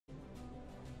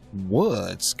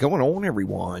What's going on,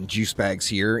 everyone? Juicebags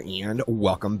here, and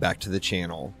welcome back to the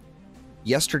channel.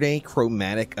 Yesterday,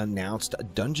 Chromatic announced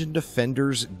Dungeon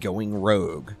Defenders Going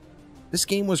Rogue. This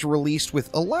game was released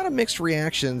with a lot of mixed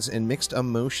reactions and mixed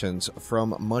emotions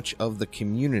from much of the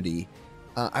community.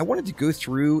 I wanted to go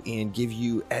through and give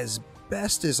you as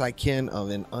best as I can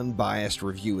of an unbiased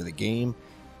review of the game.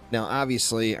 Now,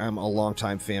 obviously, I'm a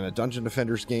longtime fan of Dungeon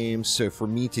Defenders games, so for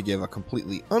me to give a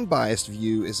completely unbiased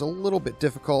view is a little bit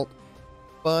difficult,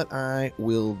 but I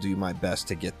will do my best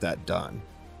to get that done.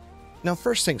 Now,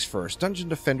 first things first, Dungeon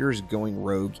Defenders Going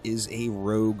Rogue is a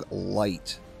Rogue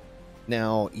Lite.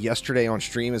 Now, yesterday on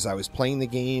stream, as I was playing the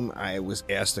game, I was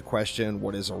asked the question,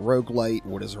 what is a Rogue Lite?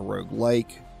 What is a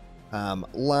roguelike?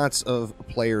 Lots of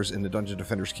players in the Dungeon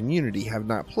Defenders community have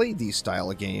not played these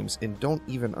style of games and don't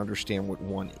even understand what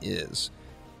one is.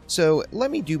 So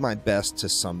let me do my best to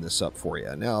sum this up for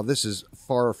you. Now, this is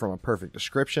far from a perfect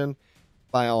description.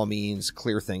 By all means,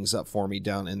 clear things up for me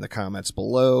down in the comments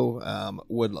below.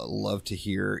 Would love to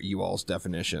hear you all's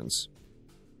definitions.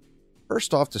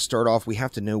 First off, to start off, we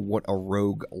have to know what a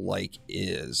roguelike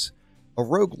is. A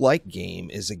roguelike game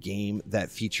is a game that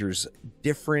features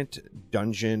different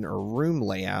dungeon or room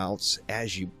layouts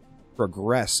as you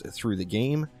progress through the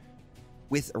game,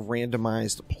 with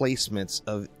randomized placements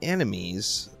of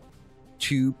enemies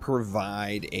to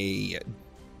provide a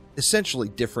essentially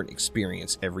different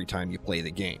experience every time you play the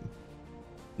game.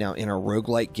 Now, in a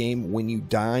roguelike game, when you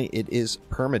die, it is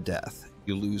permadeath.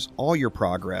 You lose all your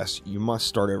progress, you must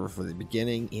start over from the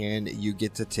beginning, and you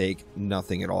get to take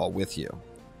nothing at all with you.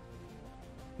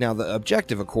 Now, the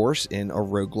objective, of course, in a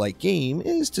roguelike game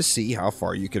is to see how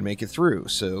far you can make it through.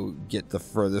 So get the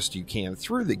furthest you can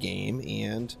through the game,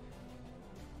 and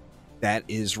that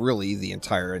is really the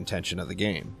entire intention of the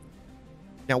game.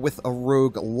 Now, with a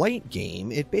roguelite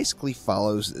game, it basically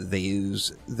follows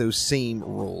those same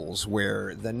rules,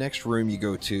 where the next room you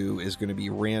go to is going to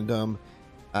be random.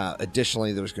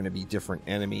 Additionally, there's going to be different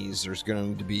enemies. There's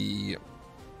going to be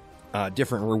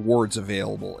different rewards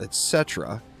available,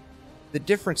 etc. The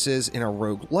difference is, in a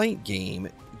roguelite game,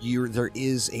 there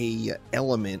is a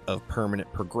element of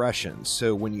permanent progression.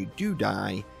 So when you do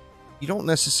die, you don't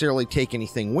necessarily take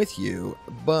anything with you,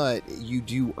 but you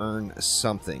do earn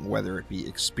something, whether it be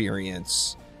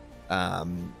experience,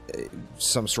 some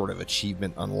sort of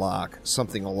achievement unlock,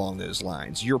 something along those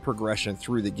lines. Your progression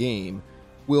through the game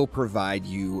will provide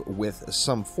you with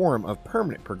some form of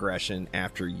permanent progression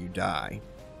after you die.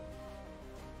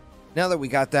 Now that we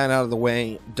got that out of the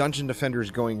way, Dungeon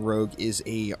Defenders Going Rogue is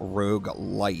a Rogue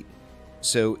Lite.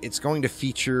 So it's going to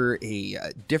feature a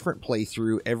different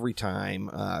playthrough every time,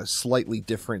 slightly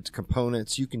different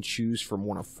components. You can choose from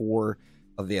one of 4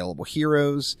 available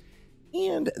heroes,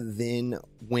 and then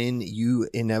when you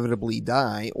inevitably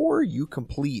die or you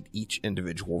complete each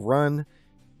individual run,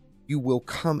 you will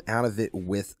come out of it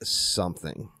with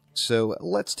something. So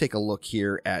let's take a look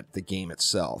here at the game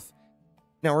itself.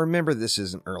 Now, remember, this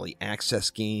is an early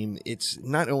access game. It's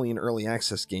not only an early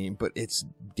access game, but it's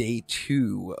day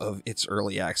 2 of its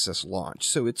early access launch.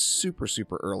 So it's super,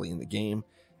 super early in the game.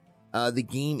 The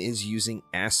game is using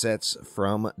assets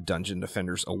from Dungeon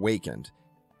Defenders Awakened.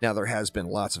 Now, there has been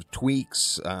lots of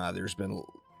tweaks. There's been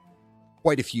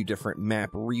quite a few different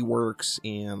map reworks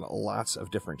and lots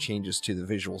of different changes to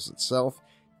the visuals itself.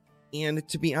 And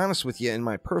to be honest with you, in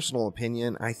my personal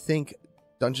opinion, I think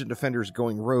Dungeon Defenders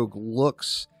Going Rogue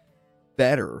looks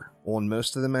better on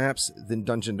most of the maps than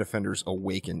Dungeon Defenders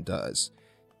Awakened does.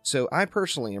 So I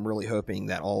personally am really hoping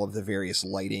that all of the various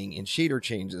lighting and shader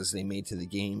changes they made to the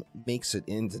game makes it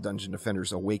into Dungeon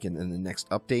Defenders Awakened in the next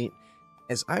update,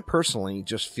 as I personally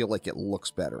just feel like it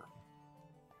looks better.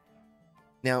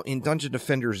 Now, in Dungeon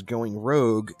Defenders Going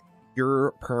Rogue,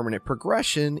 your permanent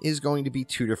progression is going to be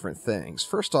 2 different things.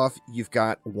 First off, you've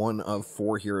got one of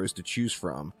 4 heroes to choose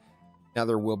from. Now,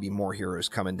 there will be more heroes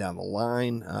coming down the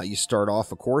line. You start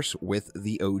off, of course, with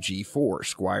the OG 4,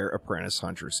 Squire, Apprentice,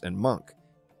 Huntress, and Monk.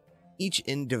 Each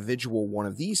individual one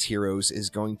of these heroes is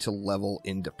going to level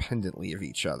independently of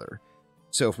each other.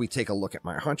 So if we take a look at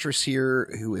my Huntress here,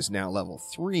 who is now level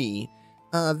 3,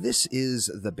 this is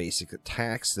the basic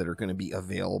attacks that are going to be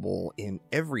available in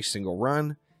every single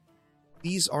run.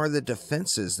 These are the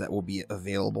defenses that will be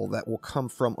available that will come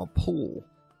from a pool.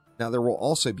 Now, there will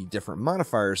also be different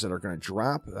modifiers that are going to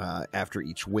drop after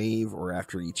each wave or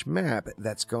after each map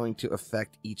that's going to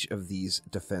affect each of these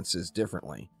defenses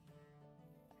differently.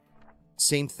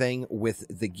 Same thing with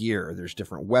the gear. There's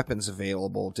different weapons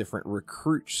available, different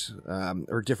recruits,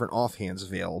 or different offhands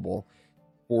available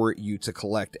for you to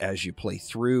collect as you play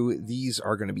through. These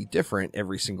are going to be different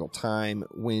every single time.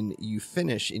 When you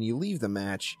finish and you leave the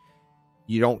match,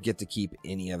 you don't get to keep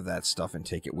any of that stuff and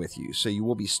take it with you. So you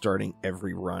will be starting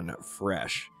every run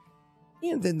fresh.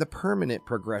 And then the permanent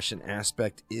progression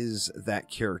aspect is that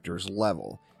character's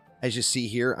level. As you see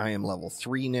here, I am level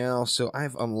 3 now, so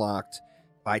I've unlocked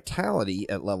Vitality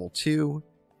at level 2,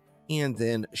 and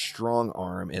then Strong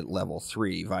Arm at level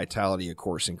 3. Vitality, of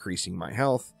course, increasing my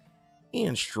health,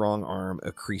 and Strong Arm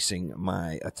increasing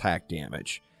my attack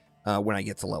damage. When I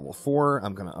get to level 4,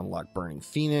 I'm going to unlock Burning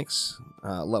Phoenix.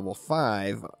 Level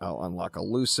 5, I'll unlock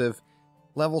Elusive.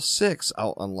 Level 6,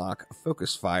 I'll unlock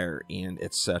Focus Fire, and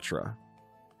etc.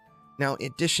 Now,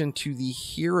 in addition to the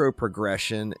hero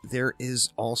progression, there is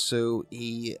also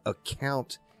a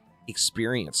account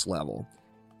experience level.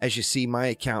 As you see, my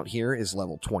account here is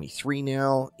level 23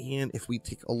 now, and if we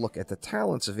take a look at the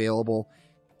talents available,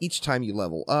 each time you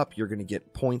level up, you're going to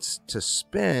get points to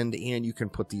spend, and you can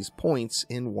put these points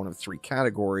in one of 3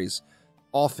 categories.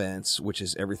 Offense, which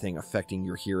is everything affecting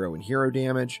your hero and hero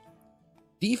damage.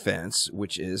 Defense,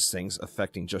 which is things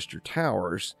affecting just your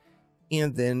towers.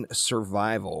 And then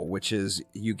survival, which is,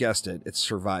 you guessed it, it's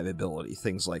survivability.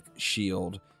 Things like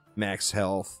shield, max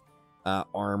health,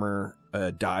 armor,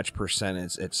 dodge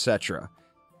percentage, etc.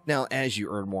 Now, as you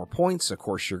earn more points, of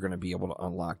course, you're going to be able to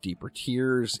unlock deeper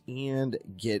tiers and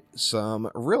get some,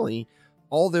 really,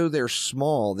 although they're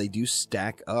small, they do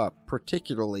stack up,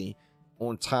 particularly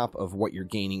on top of what you're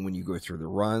gaining when you go through the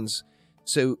runs.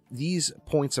 So these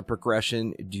points of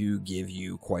progression do give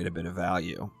you quite a bit of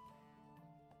value.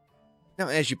 Now,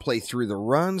 as you play through the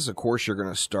runs, of course, you're going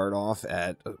to start off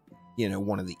at,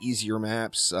 one of the easier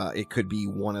maps. It could be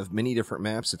one of many different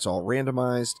maps. It's all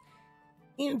randomized.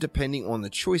 And depending on the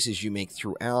choices you make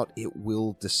throughout, it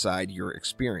will decide your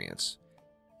experience.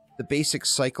 The basic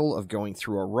cycle of going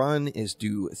through a run is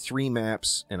do 3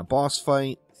 maps and a boss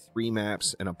fight, 3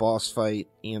 maps and a boss fight,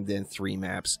 and then 3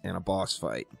 maps and a boss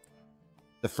fight.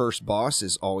 The first boss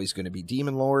is always going to be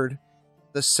Demon Lord.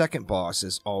 The second boss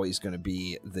is always going to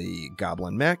be the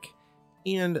Goblin Mech,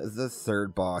 and the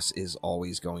third boss is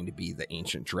always going to be the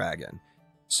Ancient Dragon.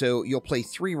 So you'll play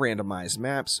 3 randomized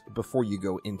maps before you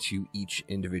go into each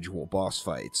individual boss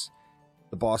fights.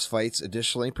 The boss fights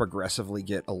additionally progressively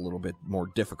get a little bit more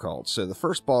difficult. So the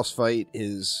first boss fight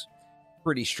is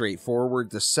pretty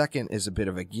straightforward. The second is a bit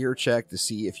of a gear check to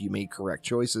see if you made correct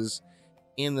choices.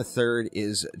 And the third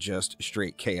is just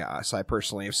straight chaos. I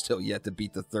personally have still yet to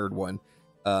beat the third one.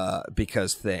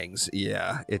 Because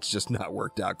it's just not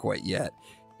worked out quite yet.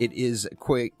 It is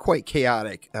quite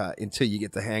chaotic until you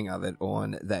get the hang of it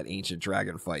on that Ancient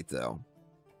Dragon fight, though.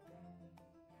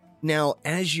 Now,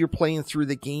 as you're playing through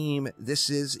the game,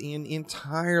 this is an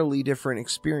entirely different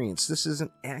experience. This is an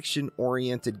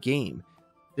action-oriented game.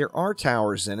 There are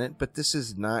towers in it, but this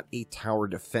is not a tower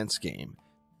defense game.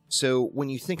 So when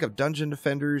you think of Dungeon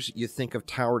Defenders, you think of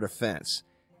tower defense.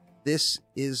 This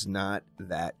is not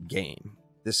that game.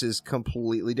 This is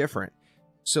completely different.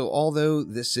 So although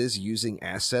this is using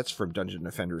assets from Dungeon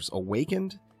Defenders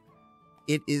Awakened,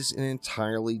 it is an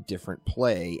entirely different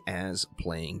play as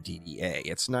playing DDA.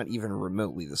 It's not even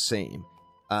remotely the same.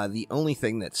 The only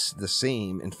thing that's the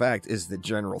same, in fact, is the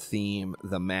general theme,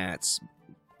 the maps,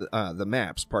 and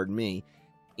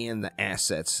the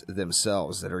assets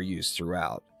themselves that are used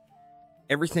throughout.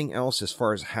 Everything else, as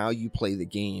far as how you play the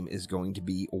game, is going to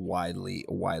be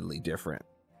widely different.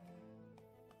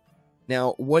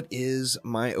 Now, what is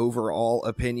my overall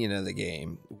opinion of the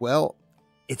game? Well,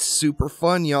 it's super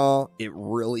fun, y'all. It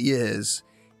really is.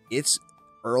 It's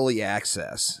early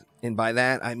access. And by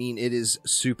that, I mean it is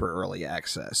super early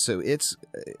access. So it's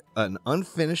an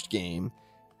unfinished game.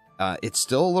 It's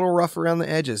still a little rough around the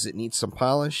edges. It needs some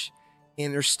polish.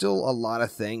 And there's still a lot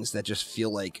of things that just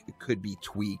feel like it could be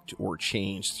tweaked or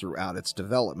changed throughout its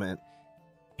development.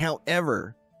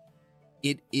 However,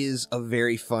 it is a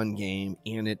very fun game,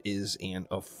 and it is an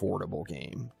affordable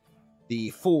game.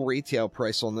 The full retail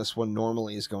price on this one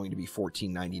normally is going to be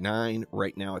 $14.99.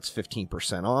 Right now, it's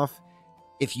 15% off.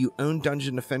 If you own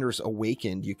Dungeon Defenders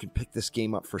Awakened, you can pick this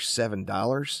game up for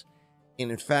 $7.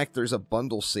 And in fact, there's a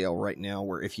bundle sale right now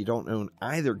where if you don't own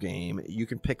either game, you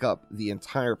can pick up the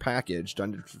entire package,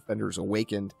 Dungeon Defenders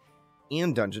Awakened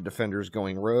and Dungeon Defenders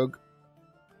Going Rogue,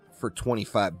 for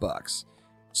 $25.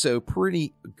 So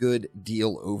pretty good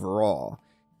deal overall.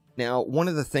 Now, one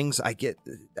of the things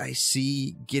I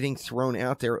see getting thrown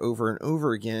out there over and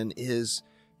over again is,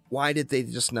 why did they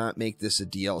just not make this a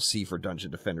DLC for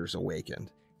Dungeon Defenders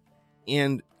Awakened?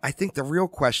 And I think the real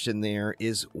question there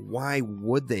is, why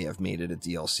would they have made it a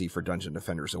DLC for Dungeon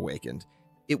Defenders Awakened?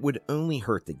 It would only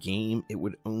hurt the game. It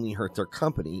would only hurt their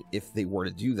company if they were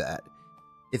to do that.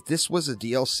 If this was a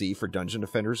DLC for Dungeon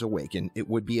Defenders Awakened, it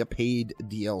would be a paid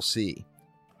DLC.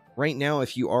 Right now,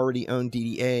 if you already own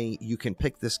DDA, you can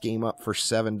pick this game up for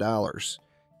 $7.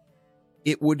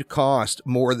 It would cost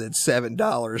more than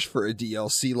 $7 for a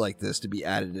DLC like this to be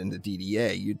added into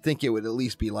DDA. You'd think it would at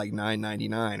least be like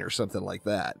 $9.99 or something like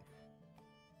that.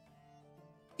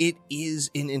 It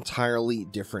is an entirely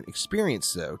different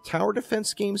experience, though. Tower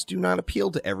defense games do not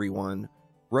appeal to everyone.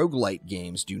 Rogue Lite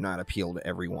games do not appeal to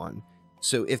everyone.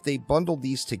 So if they bundled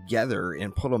these together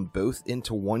and put them both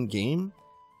into one game,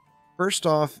 first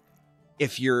off,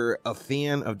 if you're a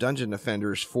fan of Dungeon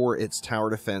Defenders for its tower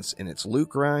defense and its loot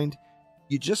grind,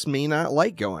 you just may not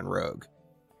like going rogue.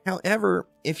 However,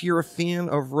 if you're a fan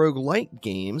of Rogue Lite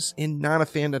games and not a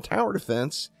fan of tower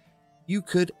defense, you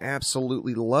could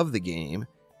absolutely love the game,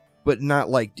 but not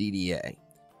like DDA.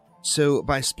 So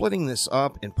by splitting this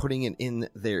up and putting it in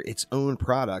its own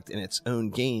product and its own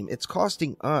game, it's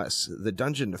costing us, the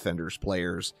Dungeon Defenders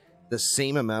players, the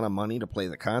same amount of money to play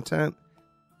the content.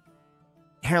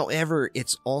 However,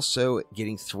 it's also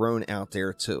getting thrown out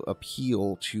there to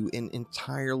appeal to an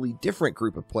entirely different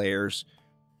group of players,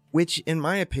 which in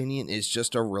my opinion is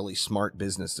just a really smart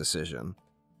business decision.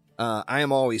 I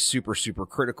am always super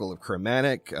critical of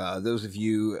Chromatic. Those of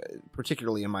you,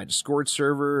 particularly in my Discord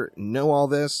server, know all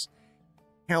this.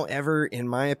 However, in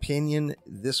my opinion,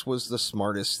 this was the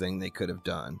smartest thing they could have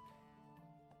done.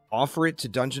 Offer it to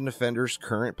Dungeon Defenders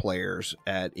current players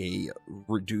at a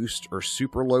reduced or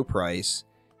super low price,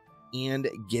 and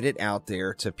get it out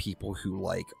there to people who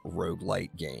like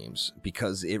roguelite games,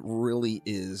 because it really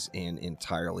is an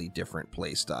entirely different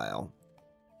playstyle.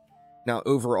 Now,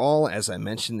 overall, as I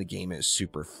mentioned, the game is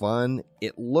super fun.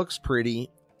 It looks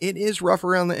pretty. It is rough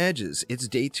around the edges. It's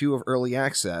day 2 of early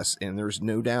access, and there's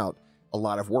no doubt a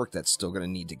lot of work that's still going to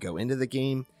need to go into the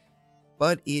game,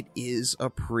 but it is a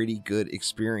pretty good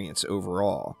experience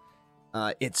overall.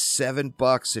 It's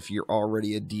 $7 if you're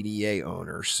already a DDA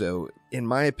owner, so in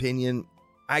my opinion,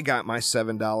 I got my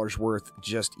 $7 worth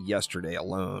just yesterday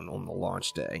alone on the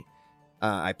launch day.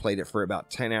 I played it for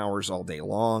about 10 hours all day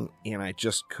long, and I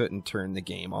just couldn't turn the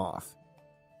game off.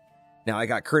 Now, I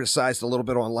got criticized a little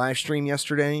bit on live stream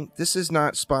yesterday. This is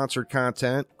not sponsored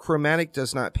content. Chromatic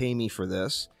does not pay me for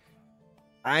this.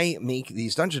 I make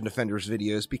these Dungeon Defenders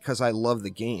videos because I love the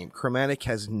game. Chromatic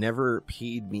has never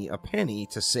paid me a penny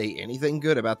to say anything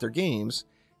good about their games,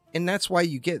 and that's why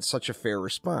you get such a fair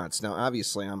response. Now,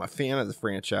 obviously, I'm a fan of the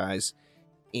franchise,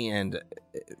 and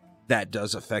that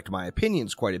does affect my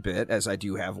opinions quite a bit, as I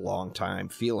do have long-time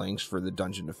feelings for the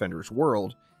Dungeon Defenders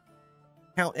world.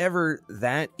 However,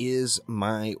 that is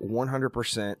my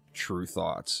 100% true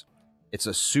thoughts. It's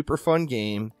a super fun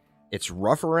game. It's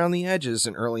rough around the edges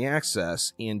in early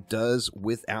access and does,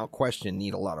 without question,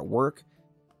 need a lot of work.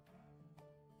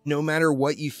 No matter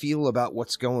what you feel about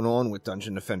what's going on with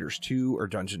Dungeon Defenders 2 or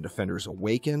Dungeon Defenders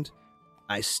Awakened,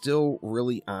 I still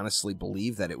really honestly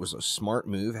believe that it was a smart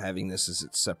move having this as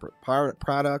its separate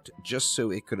product, just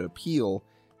so it could appeal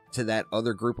to that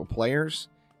other group of players.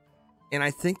 And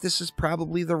I think this is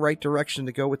probably the right direction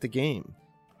to go with the game.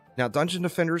 Now, Dungeon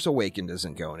Defenders Awakened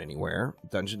isn't going anywhere.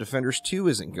 Dungeon Defenders 2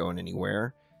 isn't going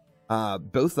anywhere.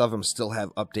 Both of them still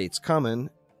have updates coming,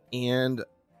 and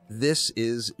this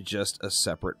is just a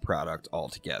separate product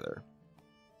altogether.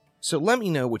 So let me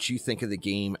know what you think of the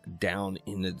game down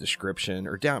in the description,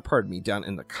 or down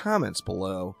in the comments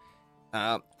below.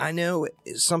 I know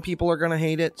some people are going to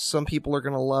hate it, some people are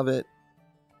going to love it,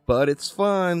 but it's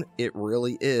fun. It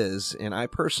really is, and I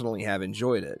personally have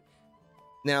enjoyed it.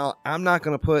 Now, I'm not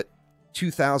going to put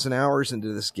 2,000 hours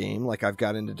into this game like I've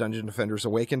got into Dungeon Defenders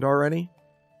Awakened already,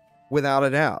 without a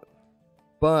doubt.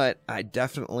 But I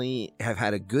definitely have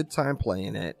had a good time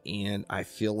playing it, and I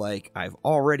feel like I've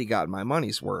already gotten my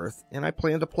money's worth, and I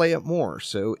plan to play it more,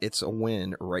 so it's a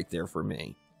win right there for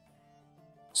me.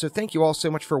 So thank you all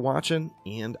so much for watching,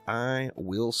 and I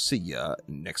will see ya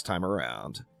next time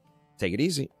around. Take it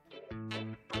easy.